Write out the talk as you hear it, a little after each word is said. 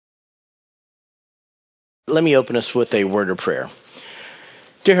Let me open us with a word of prayer.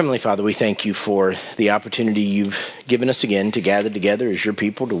 Dear Heavenly Father, we thank you for the opportunity you've given us again to gather together as your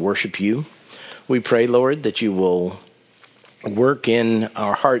people to worship you. We pray, Lord, that you will work in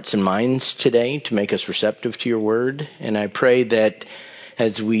our hearts and minds today to make us receptive to your word. And I pray that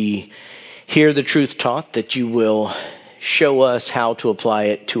as we hear the truth taught, that you will show us how to apply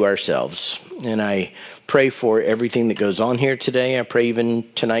it to ourselves. And I pray for everything that goes on here today. I pray even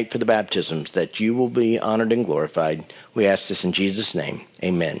tonight for the baptisms, that you will be honored and glorified. We ask this in Jesus' name.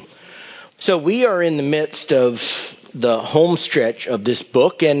 Amen. So we are in the midst of the home stretch of this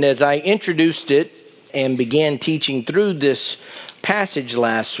book. And as I introduced it and began teaching through this passage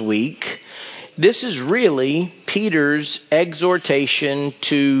last week, this is really Peter's exhortation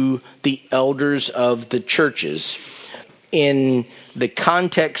to the elders of the churches. In the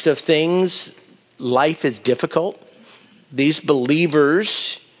context of things, life is difficult. These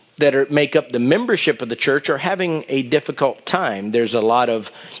believers that make up the membership of the church are having a difficult time. There's a lot of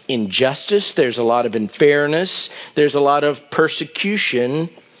injustice. There's a lot of unfairness. There's a lot of persecution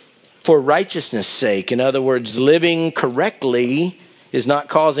for righteousness' sake. In other words, living correctly is not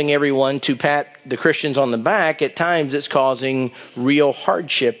causing everyone to pat the Christians on the back. At times, it's causing real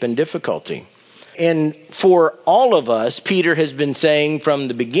hardship and difficulty. And for all of us, Peter has been saying from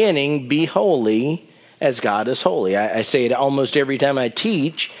the beginning, be holy as God is holy. I say it almost every time I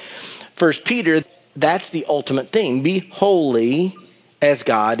teach. 1 Peter, that's the ultimate thing. Be holy as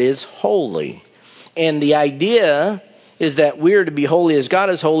God is holy. And the idea is that we're to be holy as God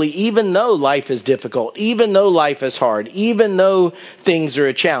is holy, even though life is difficult, even though life is hard, even though things are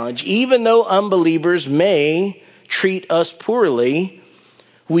a challenge, even though unbelievers may treat us poorly,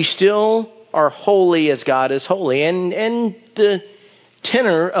 we still are holy as God is holy. And the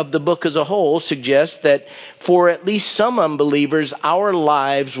tenor of the book as a whole suggests that for at least some unbelievers, our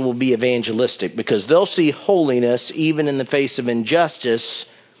lives will be evangelistic because they'll see holiness even in the face of injustice,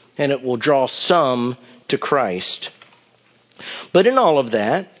 and it will draw some to Christ. But in all of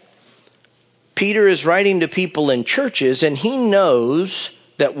that, Peter is writing to people in churches, and he knows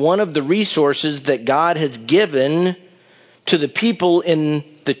that one of the resources that God has given to the people in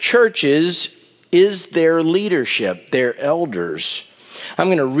the churches is their leadership, their elders. I'm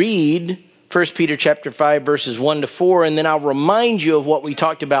going to read 1 Peter chapter 5, verses 1 to 4, and then I'll remind you of what we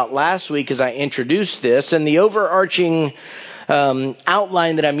talked about last week as I introduced this. And the overarching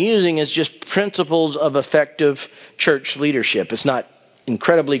outline that I'm using is just principles of effective church leadership. It's not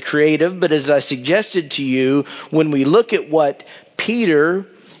incredibly creative, but as I suggested to you, when we look at what Peter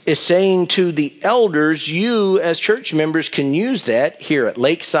is saying to the elders, you as church members can use that here at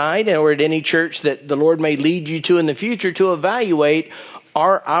Lakeside or at any church that the Lord may lead you to in the future to evaluate,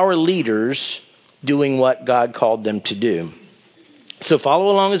 are our leaders doing what God called them to do? So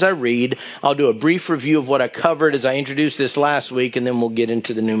follow along as I read. I'll do a brief review of what I covered as I introduced this last week, and then we'll get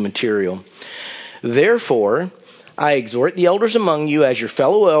into the new material. Therefore, I exhort the elders among you as your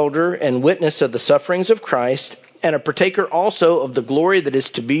fellow elder and witness of the sufferings of Christ, and a partaker also of the glory that is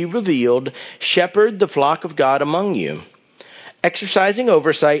to be revealed, shepherd the flock of God among you, exercising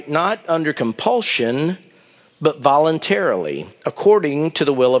oversight not under compulsion, but voluntarily, according to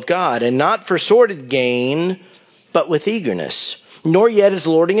the will of God, and not for sordid gain, but with eagerness, nor yet as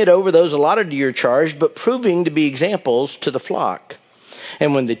lording it over those allotted to your charge, but proving to be examples to the flock.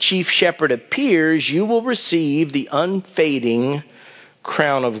 And when the chief shepherd appears, you will receive the unfading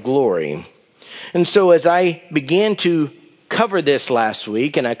crown of glory. And so as I began to cover this last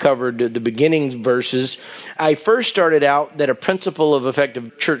week, and I covered the beginning verses, I first started out that a principle of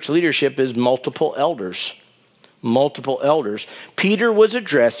effective church leadership is multiple elders. Multiple elders. Peter was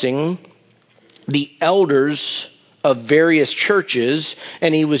addressing the elders of various churches,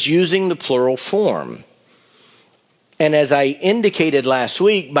 and he was using the plural form. And as I indicated last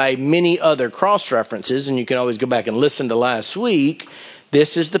week by many other cross-references, and you can always go back and listen to last week,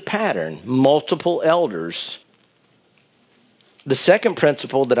 this is the pattern, multiple elders. The second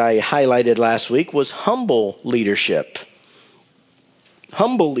principle that I highlighted last week was humble leadership.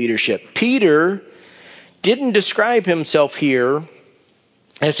 Humble leadership. Peter didn't describe himself here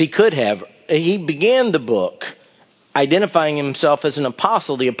as he could have. He began the book identifying himself as an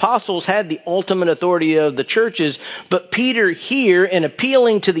apostle. The apostles had the ultimate authority of the churches, but Peter here, in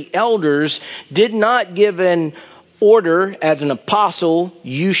appealing to the elders, did not give an order as an apostle,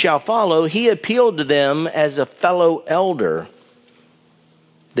 you shall follow. He appealed to them as a fellow elder.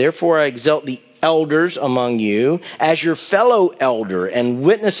 Therefore I exalt the elders among you as your fellow elder and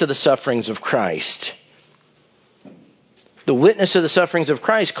witness of the sufferings of Christ. The witness of the sufferings of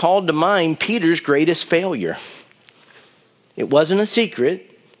Christ called to mind Peter's greatest failure. It wasn't a secret.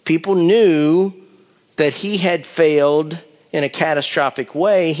 People knew that he had failed in a catastrophic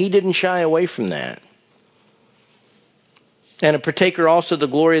way, he didn't shy away from that. And a partaker also of the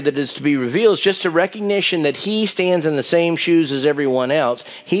glory that is to be revealed is just a recognition that he stands in the same shoes as everyone else.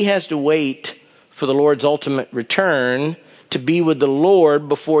 He has to wait for the Lord's ultimate return to be with the Lord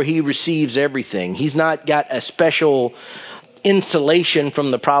before he receives everything. He's not got a special insulation from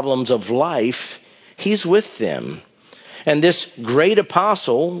the problems of life. He's with them. And this great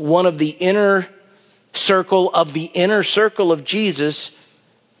apostle, one of the inner circle of Jesus,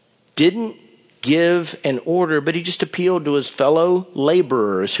 didn't give an order, but he just appealed to his fellow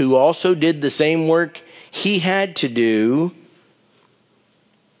laborers who also did the same work he had to do.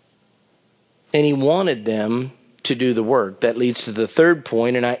 And he wanted them to do the work. That leads to the third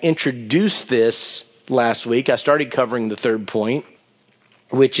point, and I introduced this last week. I started covering the third point,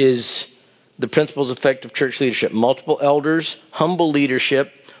 which is the principles of effective church leadership. Multiple elders, humble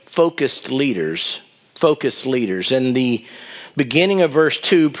leadership, focused leaders. And the beginning of verse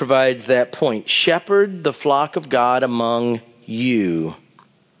 2 provides that point. Shepherd the flock of God among you.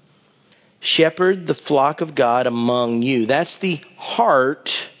 Shepherd the flock of God among you. That's the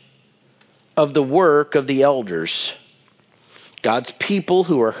heart of the work of the elders. God's people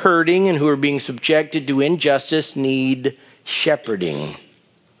who are hurting and who are being subjected to injustice need shepherding.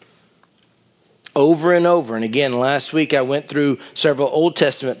 Over and over. And again, last week I went through several Old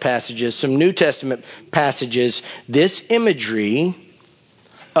Testament passages, some New Testament passages. This imagery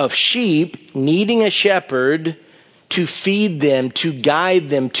of sheep needing a shepherd to feed them, to guide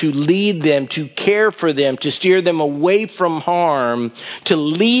them, to lead them, to care for them, to steer them away from harm, to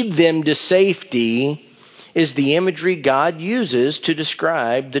lead them to safety, is the imagery God uses to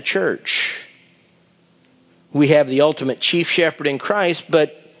describe the church. We have the ultimate chief shepherd in Christ,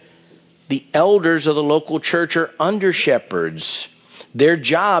 but the elders of the local church are under shepherds. Their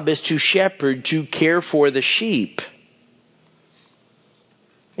job is to shepherd, to care for the sheep.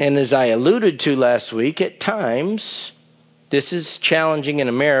 And as I alluded to last week, at times, this is challenging in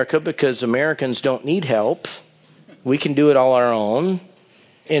America because Americans don't need help. We can do it all our own.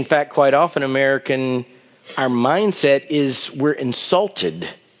 In fact, quite often our mindset is we're insulted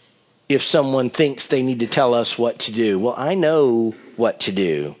if someone thinks they need to tell us what to do. Well, I know what to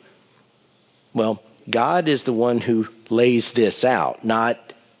do. Well, God is the one who lays this out, not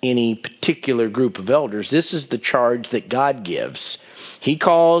any particular group of elders. This is the charge that God gives. He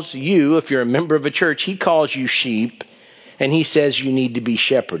calls you, if you're a member of a church, he calls you sheep, and he says you need to be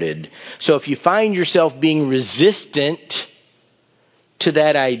shepherded. So if you find yourself being resistant to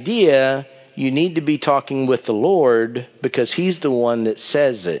that idea, you need to be talking with the Lord because he's the one that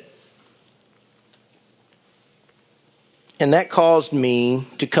says it. And that caused me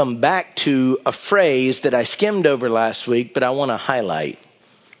to come back to a phrase that I skimmed over last week, but I want to highlight.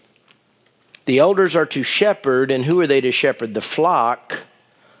 The elders are to shepherd, and who are they to shepherd? The flock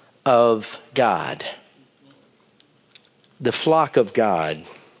of God. The flock of God.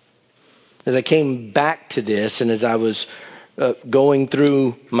 As I came back to this, and as I was going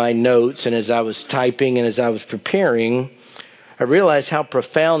through my notes, and as I was typing, and as I was preparing, I realized how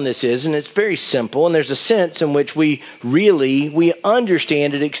profound this is, and it's very simple, and there's a sense in which we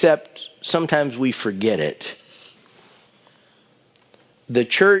understand it, except sometimes we forget it. The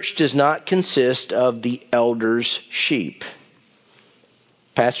church does not consist of the elders' sheep.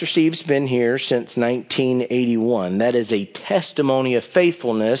 Pastor Steve's been here since 1981. That is a testimony of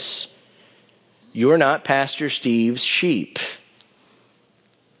faithfulness. You're not Pastor Steve's sheep.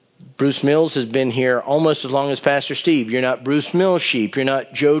 Bruce Mills has been here almost as long as Pastor Steve. You're not Bruce Mills' sheep. You're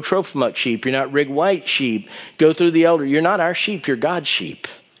not Joe Trophmuck sheep. You're not Rig White sheep. Go through the elder. You're not our sheep. You're God's sheep.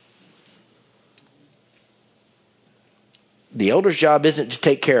 The elder's job isn't to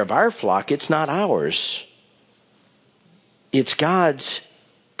take care of our flock. It's not ours. It's God's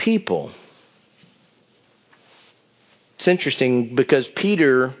people. It's interesting because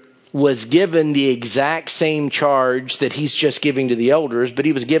Peter was given the exact same charge that he's just giving to the elders, but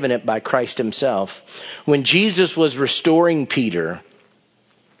he was given it by Christ himself. When Jesus was restoring Peter,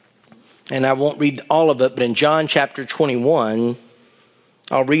 and I won't read all of it, but in John chapter 21,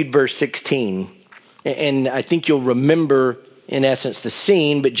 I'll read verse 16. And I think you'll remember, in essence, the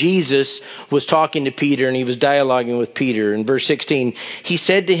scene, but Jesus was talking to Peter and he was dialoguing with Peter. In verse 16, he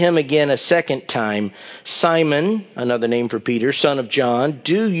said to him again a second time, Simon, another name for Peter, son of John,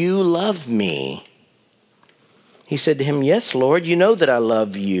 do you love me? He said to him, yes, Lord, you know that I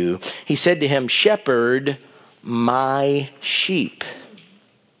love you. He said to him, shepherd my sheep.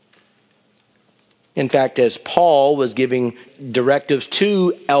 In fact, as Paul was giving directives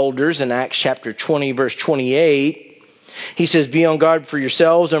to elders in Acts chapter 20, verse 28, He says, be on guard for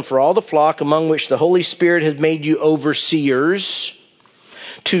yourselves and for all the flock among which the Holy Spirit has made you overseers,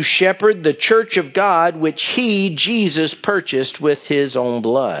 to shepherd the church of God, which he, Jesus, purchased with his own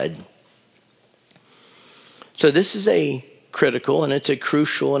blood. So this is a critical and it's a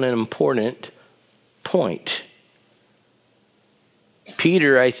crucial and an important point.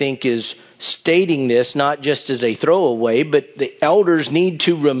 Peter, I think, is stating this not just as a throwaway, but the elders need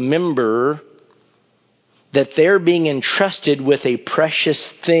to remember that they're being entrusted with a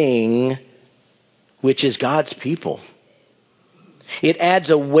precious thing, which is God's people. It adds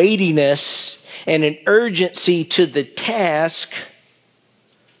a weightiness and an urgency to the task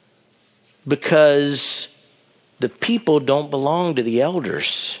because the people don't belong to the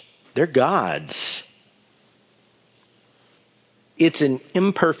elders. They're God's. It's an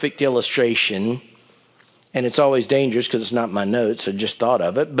imperfect illustration, and it's always dangerous because it's not my notes. I just thought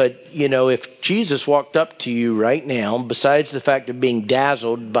of it. But, if Jesus walked up to you right now, besides the fact of being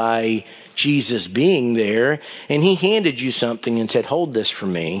dazzled by Jesus being there, and he handed you something and said, hold this for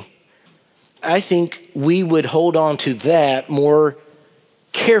me, I think we would hold on to that more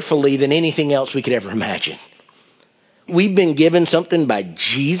carefully than anything else we could ever imagine. We've been given something by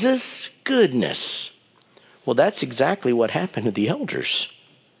Jesus? Goodness. Well, that's exactly what happened to the elders.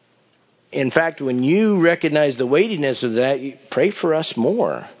 In fact, when you recognize the weightiness of that, you pray for us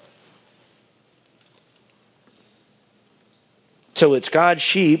more. So it's God's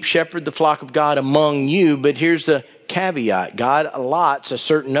sheep, shepherd the flock of God among you. But here's the caveat. God allots a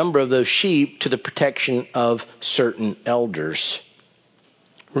certain number of those sheep to the protection of certain elders.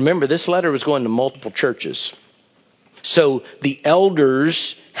 Remember, this letter was going to multiple churches. So the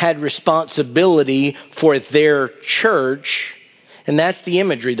elders had responsibility for their church. And that's the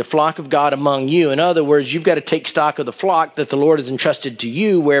imagery, the flock of God among you. In other words, you've got to take stock of the flock that the Lord has entrusted to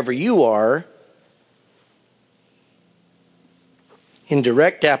you wherever you are. In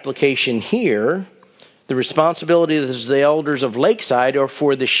direct application here, the responsibility of the elders of Lakeside are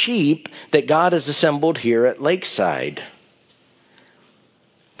for the sheep that God has assembled here at Lakeside.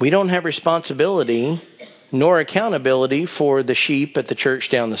 We don't have responsibility nor accountability for the sheep at the church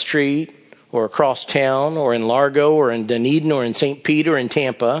down the street or across town or in Largo or in Dunedin or in St. Peter or in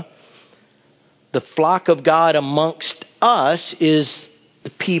Tampa. The flock of God amongst us is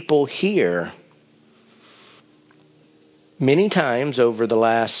the people here. Many times over the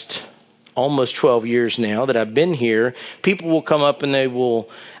last almost 12 years now that I've been here, people will come up and they will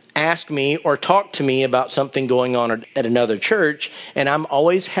ask me or talk to me about something going on at another church, and I'm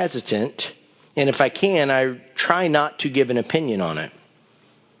always hesitant. And if I can, I try not to give an opinion on it.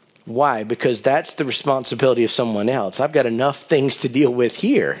 Why? Because that's the responsibility of someone else. I've got enough things to deal with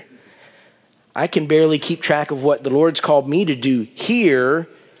here. I can barely keep track of what the Lord's called me to do here.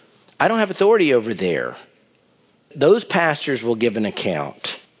 I don't have authority over there. Those pastors will give an account.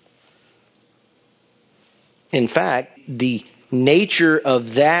 In fact, the nature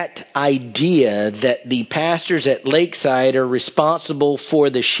of that idea that the pastors at Lakeside are responsible for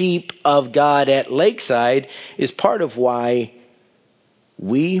the sheep of God at Lakeside is part of why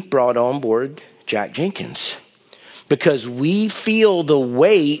we brought on board Jack Jenkins. Because we feel the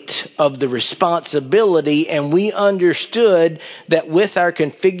weight of the responsibility, and we understood that with our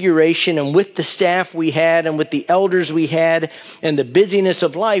configuration and with the staff we had and with the elders we had and the busyness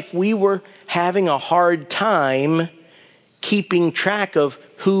of life, we were having a hard time keeping track of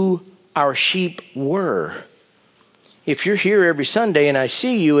who our sheep were. If you're here every Sunday and I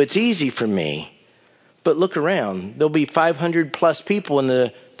see you, it's easy for me. But look around. There'll be 500 plus people in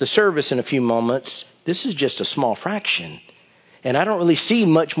the service in a few moments. This is just a small fraction. And I don't really see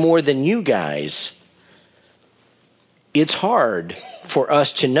much more than you guys. It's hard for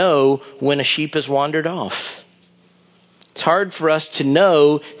us to know when a sheep has wandered off. It's hard for us to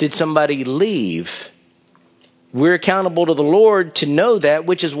know, did somebody leave? We're accountable to the Lord to know that,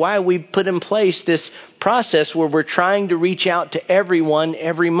 which is why we put in place this process where we're trying to reach out to everyone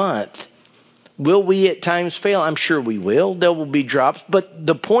every month. Will we at times fail? I'm sure we will. There will be drops. But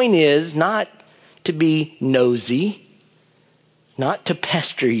the point is not to be nosy, not to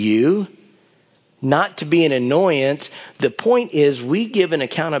pester you, not to be an annoyance. The point is we give an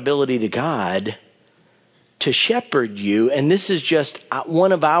accountability to God to shepherd you. And this is just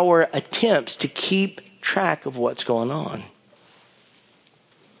one of our attempts to keep track of what's going on.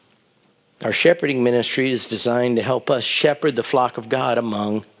 Our shepherding ministry is designed to help us shepherd the flock of God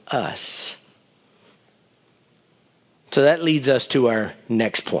among us. So that leads us to our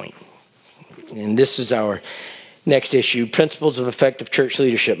next point. And this is our next issue. Principles of effective church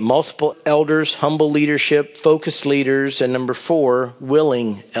leadership. Multiple elders, humble leadership, focused leaders, and number 4,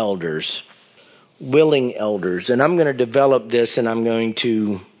 willing elders. willing elders. And I'm going to develop this and I'm going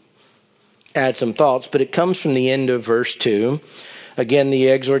to add some thoughts, but it comes from the end of verse 2. Again,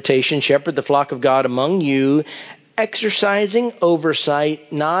 the exhortation, shepherd the flock of God among you, exercising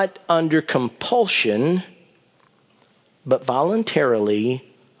oversight, not under compulsion, but voluntarily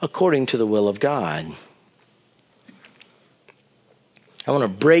according to the will of God. I want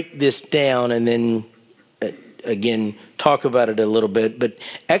to break this down and then again talk about it a little bit, but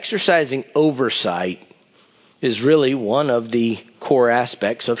exercising oversight is really one of the core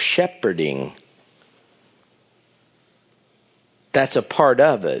aspects of shepherding. That's a part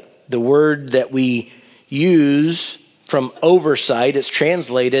of it. The word that we use from oversight, it's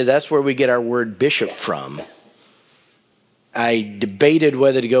translated, that's where we get our word bishop from. I debated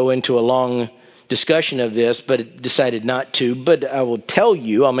whether to go into a long discussion of this, but decided not to. But I will tell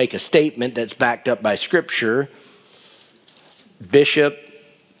you, I'll make a statement that's backed up by Scripture. Bishop,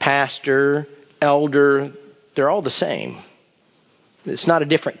 pastor, elder, they're all the same. It's not a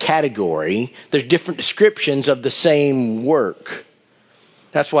different category. There's different descriptions of the same work.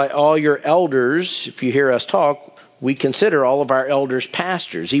 That's why all your elders, if you hear us talk, we consider all of our elders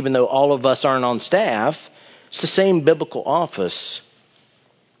pastors. Even though all of us aren't on staff, it's the same biblical office.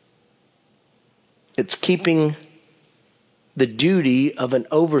 It's keeping the duty of an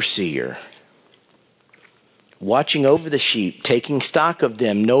overseer. Watching over the sheep, taking stock of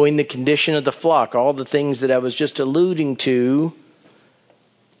them, knowing the condition of the flock, all the things that I was just alluding to.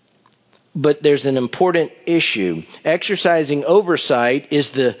 But there's an important issue. Exercising oversight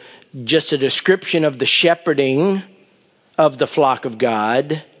is just a description of the shepherding of the flock of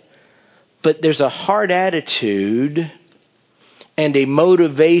God. But there's a hard attitude and a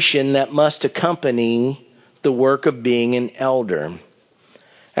motivation that must accompany the work of being an elder.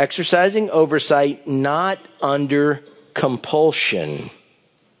 Exercising oversight not under compulsion.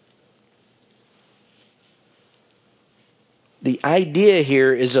 The idea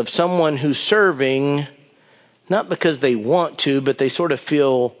here is of someone who's serving not because they want to, but they sort of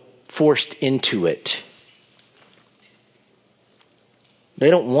feel forced into it. They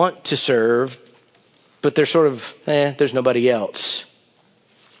don't want to serve, but they're sort of, there's nobody else.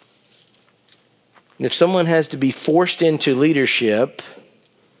 If someone has to be forced into leadership,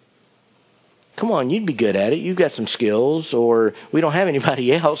 come on, you'd be good at it. You've got some skills. Or we don't have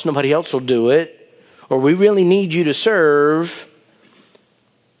anybody else. Nobody else will do it. Or we really need you to serve.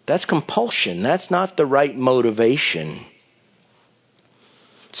 That's compulsion. That's not the right motivation.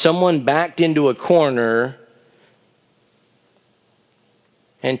 Someone backed into a corner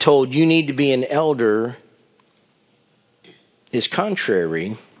and told you need to be an elder is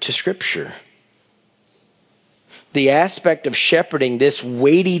contrary to Scripture. The aspect of shepherding, this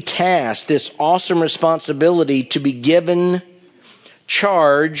weighty task, this awesome responsibility to be given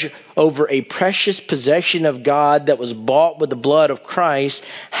charge over a precious possession of God that was bought with the blood of Christ,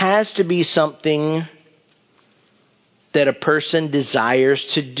 has to be something that a person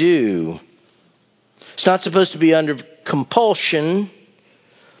desires to do. It's not supposed to be under compulsion,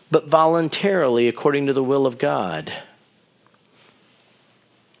 but voluntarily according to the will of God.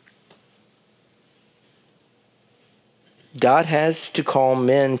 God has to call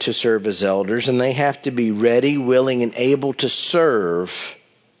men to serve as elders, and they have to be ready, willing, and able to serve.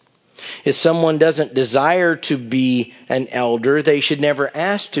 If someone doesn't desire to be an elder, they should never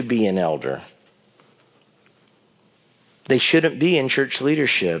ask to be an elder. They shouldn't be in church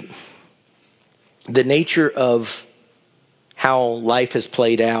leadership. The nature of how life has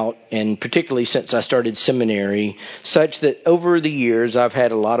played out, and particularly since I started seminary, such that over the years I've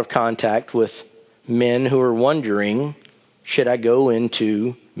had a lot of contact with men who are wondering, should I go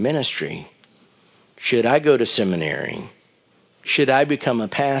into ministry? Should I go to seminary? Should I become a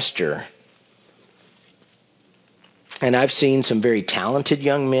pastor? And I've seen some very talented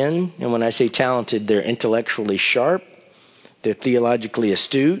young men. And when I say talented, they're intellectually sharp. They're theologically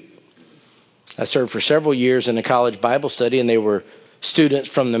astute. I served for several years in a college Bible study, and they were students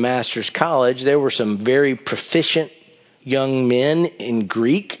from the Master's College. There were some very proficient young men in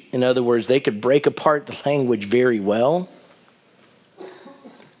Greek. In other words, they could break apart the language very well.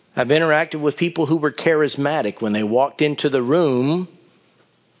 I've interacted with people who were charismatic. When they walked into the room,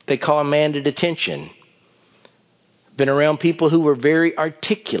 they commanded attention. Been around people who were very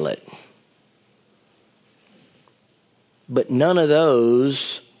articulate. But none of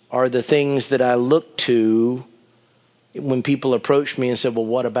those are the things that I look to when people approach me and say, well,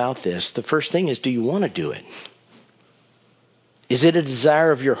 what about this? The first thing is, do you want to do it? Is it a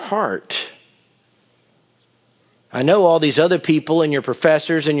desire of your heart? I know all these other people and your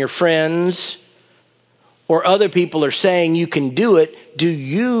professors and your friends or other people are saying you can do it, do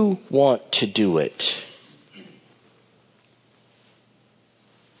you want to do it?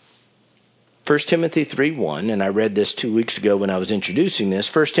 1 Timothy 3:1, and I read this 2 weeks ago when I was introducing this.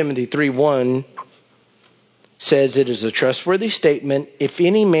 1 Timothy 3:1 says it is a trustworthy statement if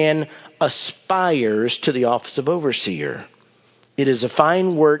any man aspires to the office of overseer. It is a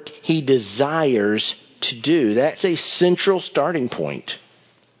fine work he desires to do. That's a central starting point.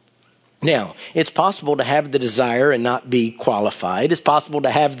 Now, it's possible to have the desire and not be qualified. It's possible to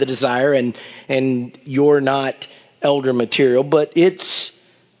have the desire and you're not elder material, but it's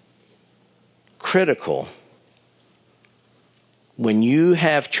critical when you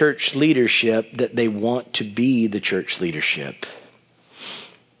have church leadership that they want to be the church leadership.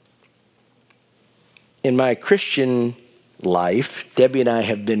 In my Christian life, Debbie and I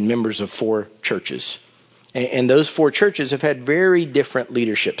have been members of 4 churches. And those 4 churches have had very different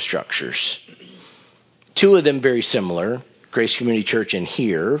leadership structures. 2 of them very similar, Grace Community Church and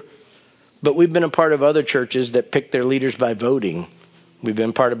here. But we've been a part of other churches that pick their leaders by voting. We've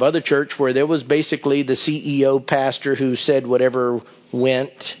been part of other church where there was basically the CEO pastor who said whatever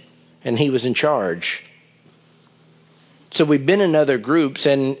went, and he was in charge. So we've been in other groups,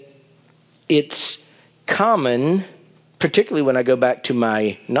 and it's common, particularly when I go back to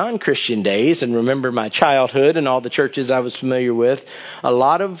my non-Christian days and remember my childhood and all the churches I was familiar with, a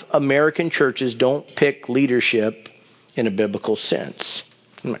lot of American churches don't pick leadership in a biblical sense.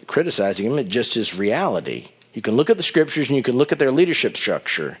 I'm not criticizing them, it just is reality. You can look at the scriptures and you can look at their leadership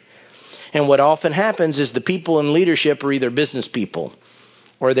structure. And what often happens is the people in leadership are either business people,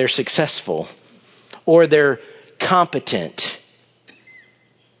 or they're successful, or they're competent.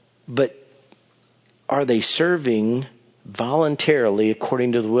 But are they serving voluntarily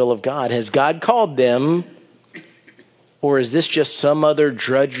according to the will of God? Has God called them, or is this just some other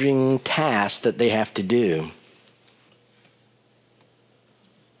drudging task that they have to do?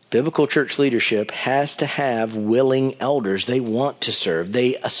 Biblical church leadership has to have willing elders. They want to serve.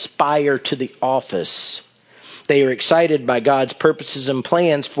 They aspire to the office. They are excited by God's purposes and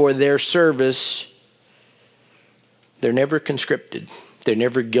plans for their service. They're never conscripted. They're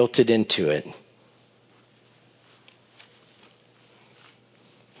never guilted into it.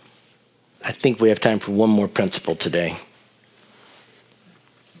 I think we have time for one more principle today.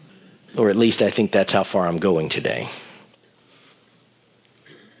 Or at least I think that's how far I'm going today.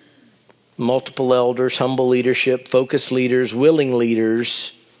 Multiple elders, humble leadership, focused leaders, willing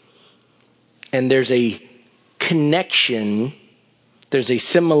leaders. And there's a connection, there's a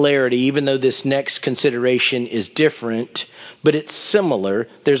similarity, even though this next consideration is different, but it's similar.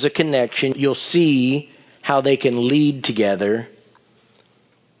 There's a connection. You'll see how they can lead together.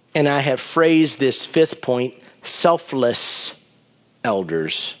 And I have phrased this 5th point, selfless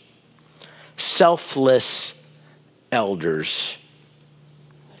elders. Selfless elders.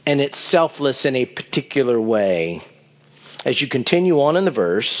 And it's selfless in a particular way. As you continue on in the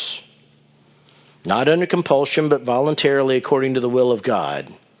verse, not under compulsion, but voluntarily according to the will of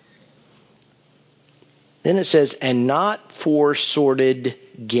God. Then it says, and not for sordid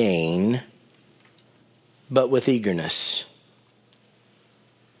gain, but with eagerness.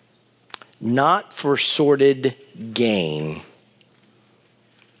 Not for sordid gain.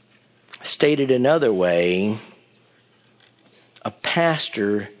 Stated another way, a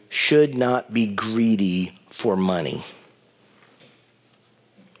pastor should not be greedy for money.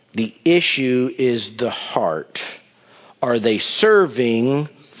 The issue is the heart. Are they serving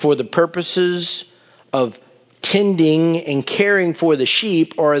for the purposes of tending and caring for the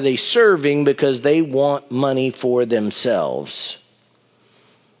sheep, or are they serving because they want money for themselves?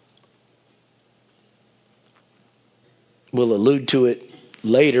 We'll allude to it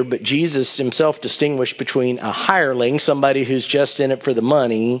later, but Jesus himself distinguished between a hireling, somebody who's just in it for the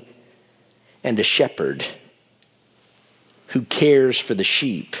money, and a shepherd who cares for the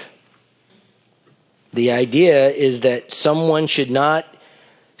sheep. The idea is that someone should not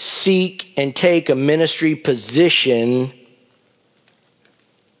seek and take a ministry position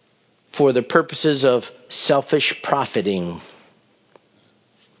for the purposes of selfish profiting,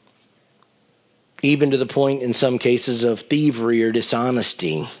 even to the point in some cases of thievery or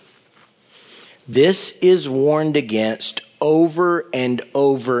dishonesty. This is warned against over and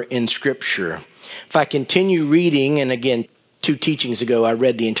over in Scripture. If I continue reading, and again, 2 teachings ago I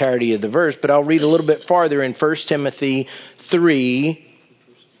read the entirety of the verse, but I'll read a little bit farther in 1 Timothy 3.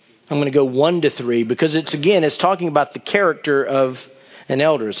 I'm going to go 1 to 3 because it's talking about the character of an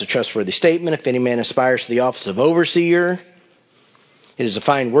elder. It's a trustworthy statement. If any man aspires to the office of overseer, It is a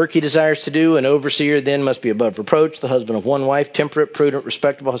fine work he desires to do. An overseer then must be above reproach, the husband of one wife, temperate, prudent,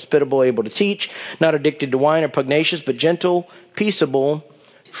 respectable, hospitable, able to teach, not addicted to wine or pugnacious, but gentle, peaceable,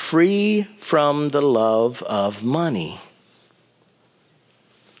 free from the love of money.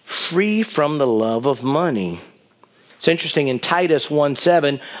 Free from the love of money. It's interesting, in Titus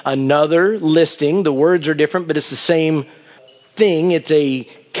 1:7, another listing, the words are different, but it's the same thing. It's a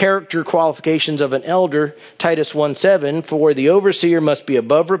character qualifications of an elder. Titus 1:7, for the overseer must be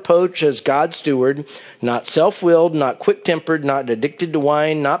above reproach as God's steward, not self-willed, not quick-tempered, not addicted to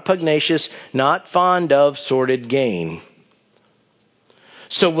wine, not pugnacious, not fond of sordid gain.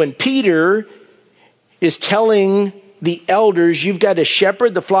 So when Peter is telling the elders, you've got to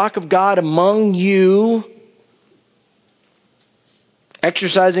shepherd the flock of God among you,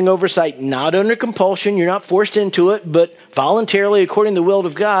 exercising oversight, not under compulsion. You're not forced into it, but voluntarily according to the will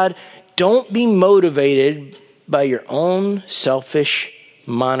of God. Don't be motivated by your own selfish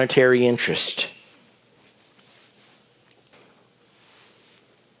monetary interest.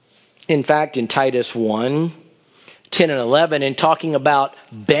 In fact, in Titus 1:10 and 11, in talking about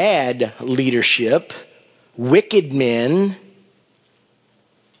bad leadership, wicked men,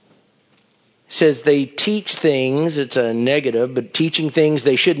 says they teach things, it's a negative, but teaching things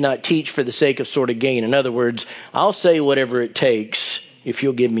they should not teach for the sake of sort of gain. In other words, I'll say whatever it takes if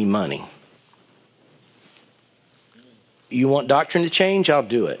you'll give me money. You want doctrine to change? I'll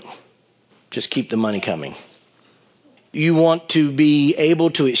do it. Just keep the money coming. You want to be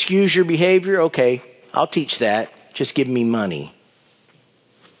able to excuse your behavior? Okay, I'll teach that. Just give me money.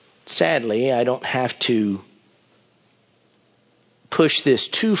 Sadly, I don't have to push this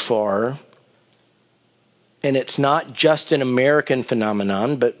too far. And it's not just an American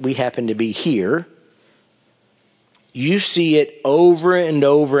phenomenon, but we happen to be here. You see it over and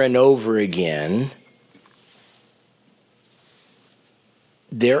over and over again.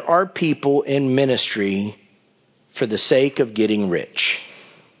 There are people in ministry for the sake of getting rich,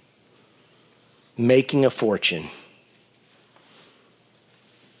 making a fortune.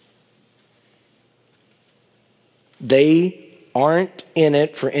 They aren't in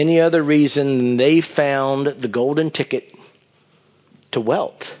it for any other reason than they found the golden ticket to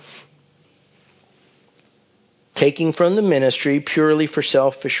wealth. Taking from the ministry purely for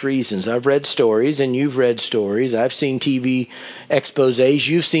selfish reasons. I've read stories, and you've read stories. I've seen TV exposés.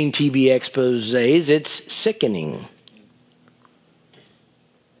 You've seen TV exposés. It's sickening.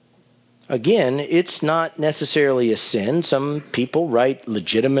 Again, it's not necessarily a sin. Some people write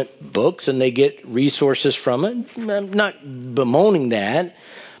legitimate books and they get resources from it. I'm not bemoaning that.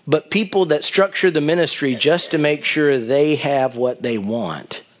 But people that structure the ministry just to make sure they have what they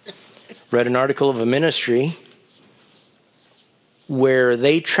want. Read an article of a ministry where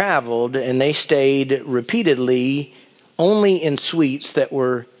they traveled and they stayed repeatedly only in suites that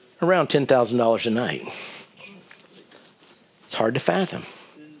were around $10,000 a night. It's hard to fathom.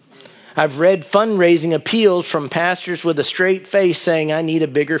 I've read fundraising appeals from pastors with a straight face saying, I need a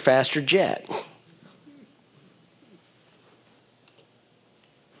bigger, faster jet.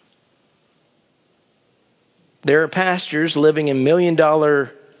 There are pastors living in $1 million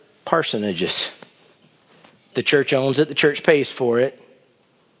parsonages. The church owns it, the church pays for it,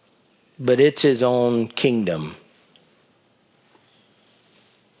 but it's his own kingdom.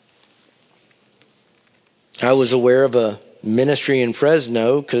 I was aware of a ministry in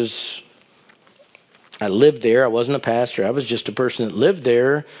Fresno because I lived there. I wasn't a pastor. I was just a person that lived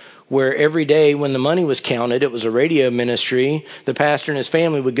there, where every day when the money was counted, it was a radio ministry. The pastor and his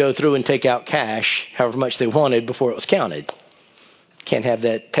family would go through and take out cash, however much they wanted, before it was counted. Can't have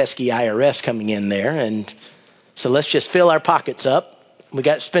that pesky IRS coming in there. And so let's just fill our pockets up. We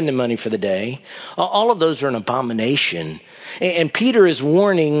got spending money for the day. All of those are an abomination. And Peter is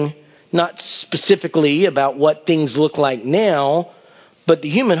warning not specifically about what things look like now, but the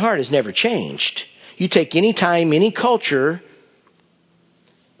human heart has never changed. You take any time, any culture,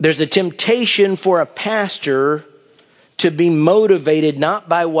 there's a temptation for a pastor to be motivated not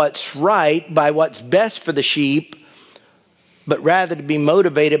by what's right, by what's best for the sheep, but rather to be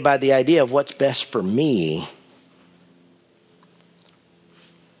motivated by the idea of what's best for me.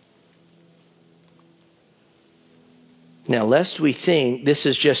 Now, lest we think this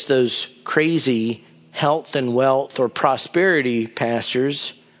is just those crazy health and wealth or prosperity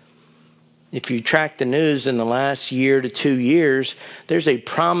pastors, if you track the news in the last year to 2 years, there's a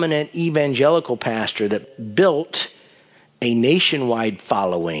prominent evangelical pastor that built a nationwide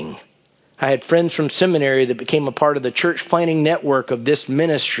following. I had friends from seminary that became a part of the church planting network of this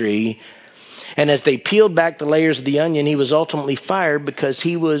ministry. And as they peeled back the layers of the onion, he was ultimately fired because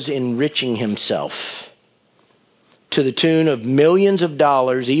he was enriching himself. to the tune of millions of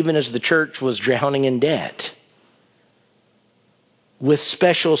dollars, even as the church was drowning in debt, with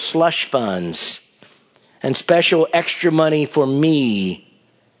special slush funds and special extra money for me.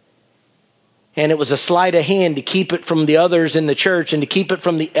 And it was a sleight of hand to keep it from the others in the church and to keep it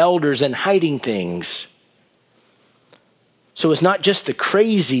from the elders and hiding things. So it's not just the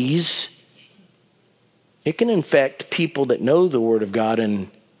crazies. It can infect people that know the Word of God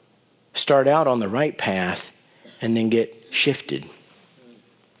and start out on the right path and then get shifted.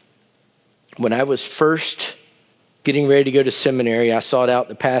 When I was first getting ready to go to seminary, I sought out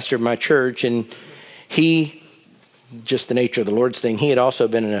the pastor of my church, and he, just the nature of the Lord's thing, he had also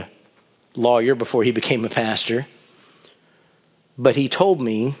been a lawyer before he became a pastor. But he told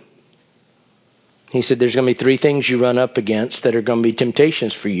me, he said, there's going to be 3 things you run up against that are going to be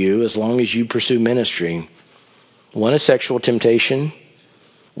temptations for you as long as you pursue ministry. One is sexual temptation.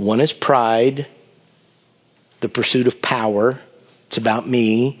 One is pride, the pursuit of power. It's about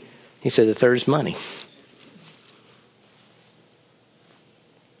me. He said the third is money.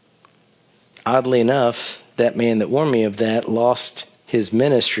 Oddly enough, that man that warned me of that lost his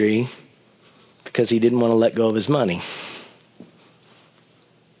ministry because he didn't want to let go of his money.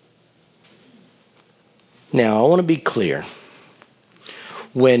 Now, I want to be clear.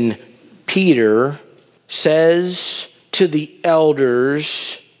 When Peter says to the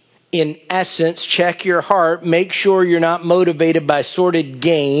elders, in essence, check your heart, make sure you're not motivated by sordid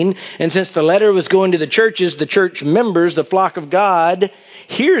gain. And since the letter was going to the churches, the church members, the flock of God,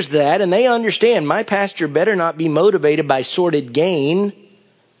 hears that and they understand my pastor better not be motivated by sordid gain.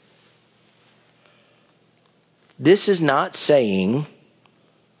 This is not saying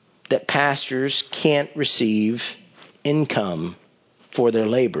that pastors can't receive income for their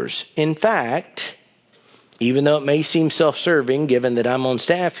labors. In fact, even though it may seem self-serving, given that I'm on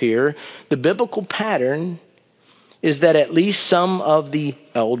staff here, the biblical pattern is that at least some of the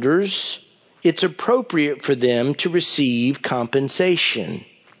elders, it's appropriate for them to receive compensation.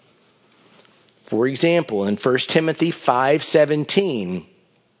 For example, in 1 Timothy 5:17,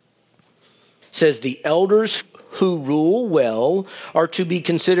 says the elders who rule well are to be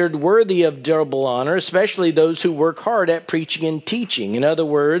considered worthy of double honor, especially those who work hard at preaching and teaching. In other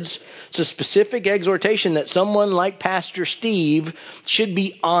words, it's a specific exhortation that someone like Pastor Steve should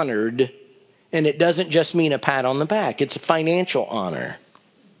be honored, and it doesn't just mean a pat on the back. It's a financial honor.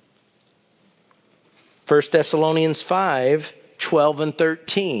 1 Thessalonians 5:12 and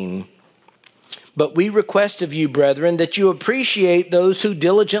 13. But we request of you, brethren, that you appreciate those who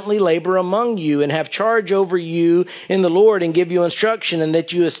diligently labor among you and have charge over you in the Lord and give you instruction, and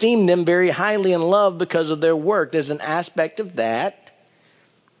that you esteem them very highly in love because of their work. There's an aspect of that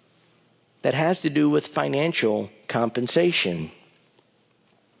has to do with financial compensation.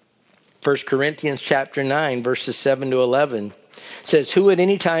 1 Corinthians chapter 9, verses 7 to 11. Says, who at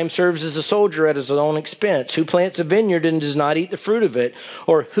any time serves as a soldier at his own expense? Who plants a vineyard and does not eat the fruit of it?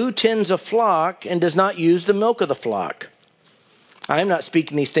 Or who tends a flock and does not use the milk of the flock? I am not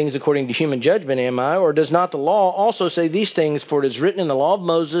speaking these things according to human judgment, am I? Or does not the law also say these things? For it is written in the law of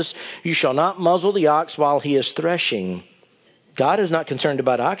Moses, you shall not muzzle the ox while he is threshing. God is not concerned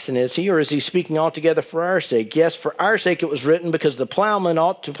about oxen, is he? Or is he speaking altogether for our sake? Yes, for our sake it was written, because the plowman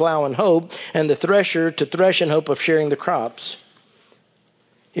ought to plow in hope, and the thresher to thresh in hope of sharing the crops.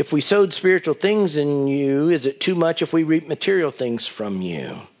 If we sowed spiritual things in you, is it too much if we reap material things from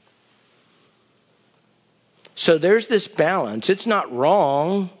you? So there's this balance. It's not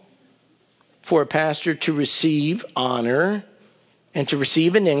wrong for a pastor to receive honor and to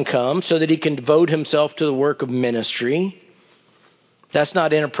receive an income so that he can devote himself to the work of ministry. That's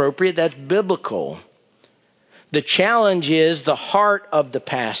not inappropriate. That's biblical. The challenge is the heart of the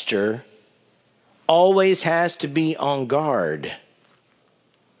pastor always has to be on guard.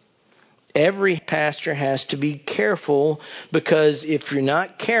 Every pastor has to be careful, because if you're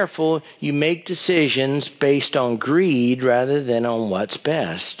not careful, you make decisions based on greed rather than on what's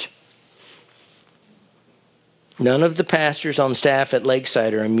best. None of the pastors on staff at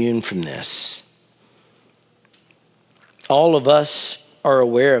Lakeside are immune from this. All of us are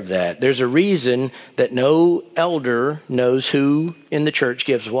aware of that. There's a reason that no elder knows who in the church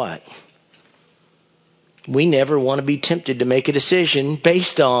gives what. We never want to be tempted to make a decision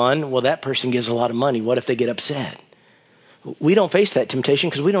based on, well, that person gives a lot of money. What if they get upset? We don't face that temptation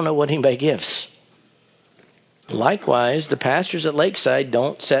because we don't know what anybody gives. Likewise, the pastors at Lakeside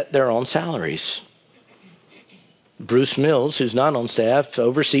don't set their own salaries. Bruce Mills, who's not on staff,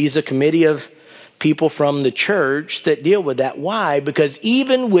 oversees a committee of people from the church that deal with that. Why? Because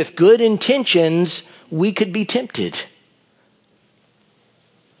even with good intentions, we could be tempted.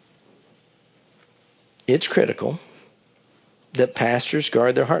 It's critical. that pastors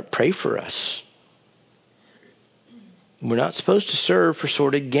guard their heart. Pray for us. We're not supposed to serve for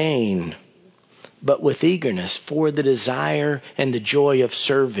sort of gain, but with eagerness, for the desire and the joy of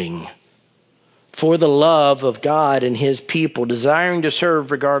serving, for the love of God and His people, desiring to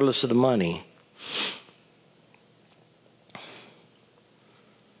serve regardless of the money.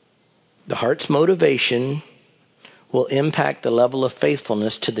 The heart's motivation will impact the level of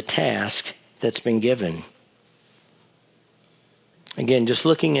faithfulness to the task that's been given. Again, just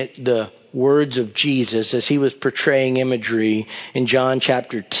looking at the words of Jesus as He was portraying imagery in John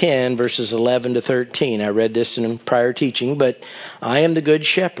chapter 10, verses 11 to 13. I read this in a prior teaching, but I am the good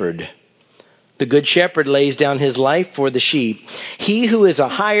shepherd. The good shepherd lays down his life for the sheep. He who is a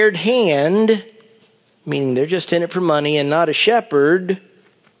hired hand, meaning they're just in it for money and not a shepherd,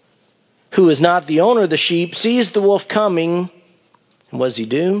 who is not the owner of the sheep, sees the wolf coming. And what does he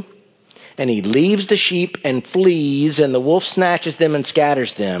do? And he leaves the sheep and flees, and the wolf snatches them and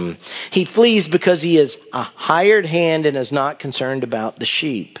scatters them. He flees because he is a hired hand and is not concerned about the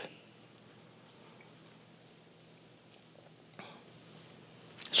sheep.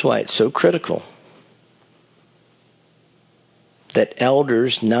 That's why it's so critical that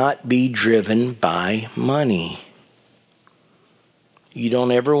elders not be driven by money. You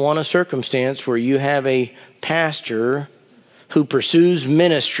don't ever want a circumstance where you have a pastor who pursues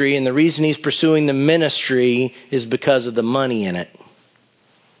ministry, and the reason he's pursuing the ministry is because of the money in it.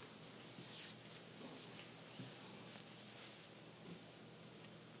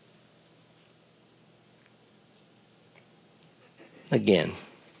 Again,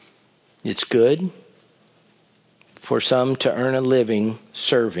 it's good for some to earn a living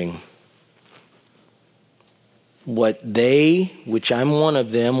serving. Which I'm one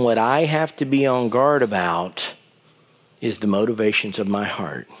of them, what I have to be on guard about is the motivations of my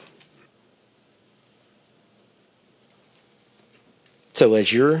heart. So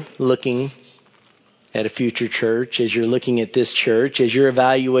as you're looking at a future church, as you're looking at this church, as you're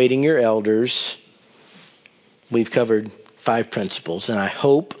evaluating your elders, we've covered 5 principles, and I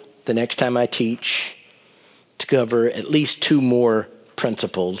hope the next time I teach to cover at least 2 more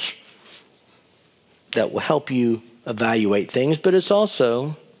principles that will help you evaluate things, but it's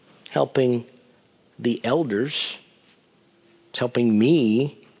also helping the elders. It's helping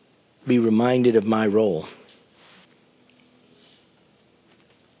me be reminded of my role.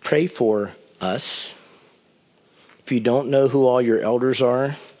 Pray for us. If you don't know who all your elders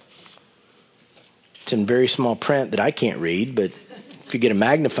are, it's in very small print that I can't read, but if you get a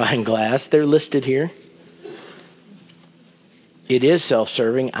magnifying glass, they're listed here. It is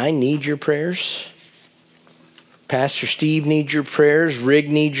self-serving. I need your prayers. Pastor Steve needs your prayers. Rig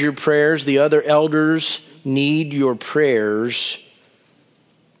needs your prayers. The other elders need your prayers,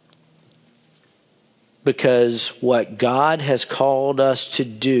 because what God has called us to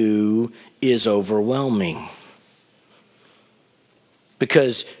do is overwhelming.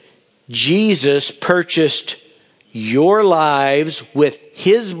 Because Jesus purchased your lives with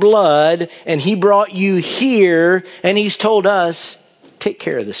His blood, and He brought you here, and He's told us, take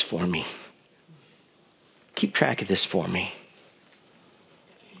care of this for me. Keep track of this for me.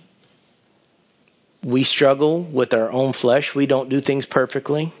 We struggle with our own flesh. We don't do things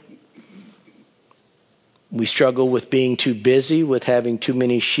perfectly. We struggle with being too busy, with having too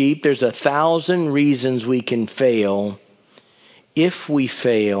many sheep. There's 1,000 reasons we can fail. If we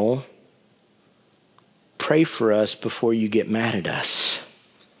fail, pray for us before you get mad at us.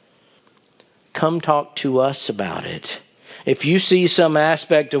 Come talk to us about it. If you see some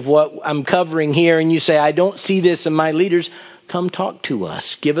aspect of what I'm covering here and you say, I don't see this in my leaders, come talk to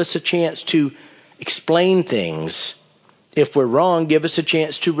us. Give us a chance to explain things. If we're wrong, give us a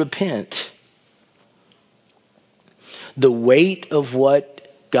chance to repent. The weight of what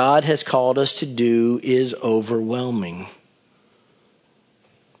God has called us to do is overwhelming.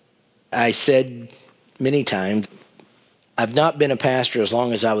 I said many times, I've not been a pastor as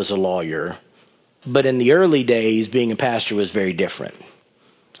long as I was a lawyer. But in the early days, being a pastor was very different.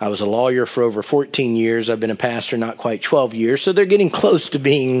 I was a lawyer for over 14 years. I've been a pastor not quite 12 years. So they're getting close to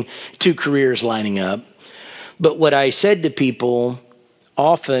being 2 careers lining up. But what I said to people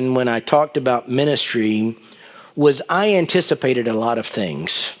often when I talked about ministry was I anticipated a lot of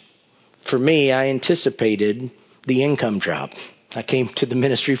things. For me, I anticipated the income drop. I came to the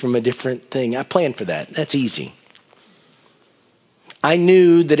ministry from a different thing. I planned for that. That's easy. I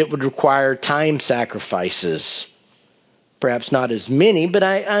knew that it would require time sacrifices. Perhaps not as many, but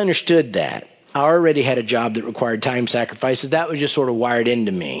I understood that. I already had a job that required time sacrifices. That was just sort of wired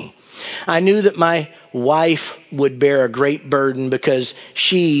into me. I knew that my wife would bear a great burden because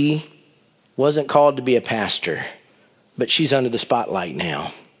she wasn't called to be a pastor. but she's under the spotlight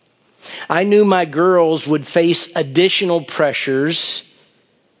now. I knew my girls would face additional pressures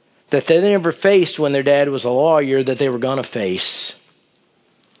that they never faced when their dad was a lawyer that they were going to face.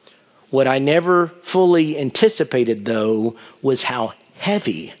 What I never fully anticipated, though, was how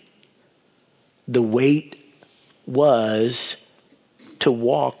heavy the weight was to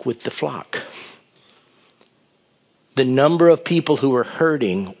walk with the flock. The number of people who were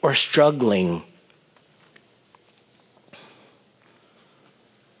hurting or struggling,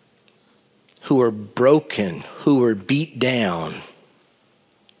 who were broken, who were beat down,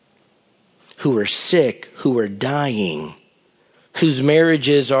 who are sick, who are dying, whose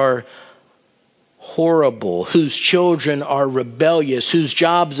marriages are horrible, whose children are rebellious, whose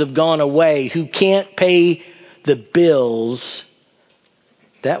jobs have gone away, who can't pay the bills.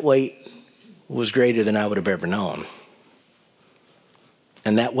 That weight was greater than I would have ever known.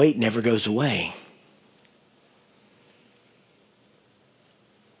 And that weight never goes away.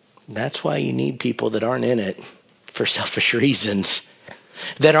 That's why you need people that aren't in it for selfish reasons,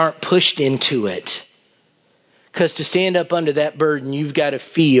 that aren't pushed into it. Because to stand up under that burden, you've got to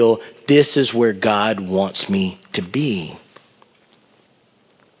feel this is where God wants me to be.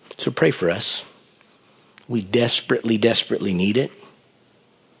 So pray for us. We desperately, desperately need it.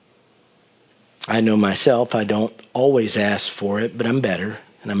 I know myself, I don't always ask for it, but I'm better,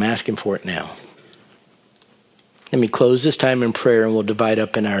 and I'm asking for it now. Let me close this time in prayer, and we'll divide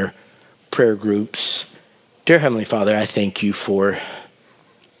up in our prayer groups. Dear Heavenly Father, I thank you for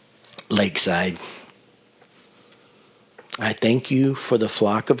Lakeside. I thank you for the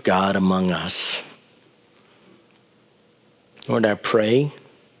flock of God among us. Lord, I pray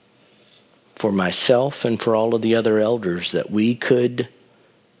for myself and for all of the other elders that we could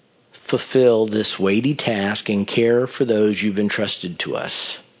fulfill this weighty task and care for those you've entrusted to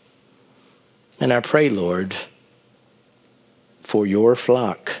us. And I pray, Lord, for your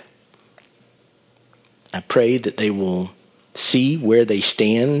flock. I pray that they will see where they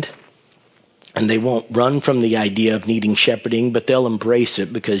stand, and they won't run from the idea of needing shepherding, but they'll embrace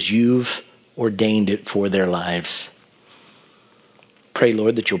it because you've ordained it for their lives. Pray,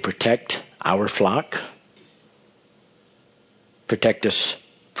 Lord, that you'll protect our flock. Protect us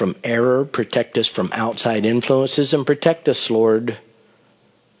from error. Protect us from outside influences. And protect us, Lord,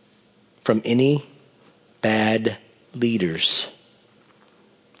 from any bad leaders.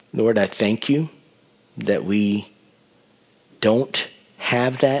 Lord, I thank you that we don't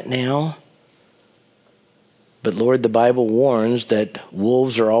have that now. But Lord, the Bible warns that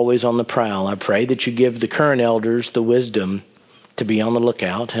wolves are always on the prowl. I pray that you give the current elders the wisdom to be on the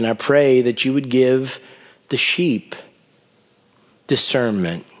lookout. And I pray that you would give the sheep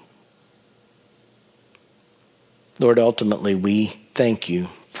discernment. Lord, ultimately we thank you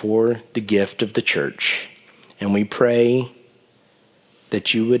for the gift of the church. And we pray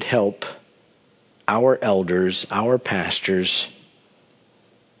that you would help our elders, our pastors,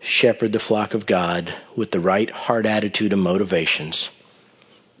 shepherd the flock of God with the right heart attitude and motivations.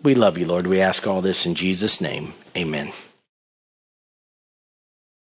 We love you, Lord. We ask all this in Jesus' name. Amen.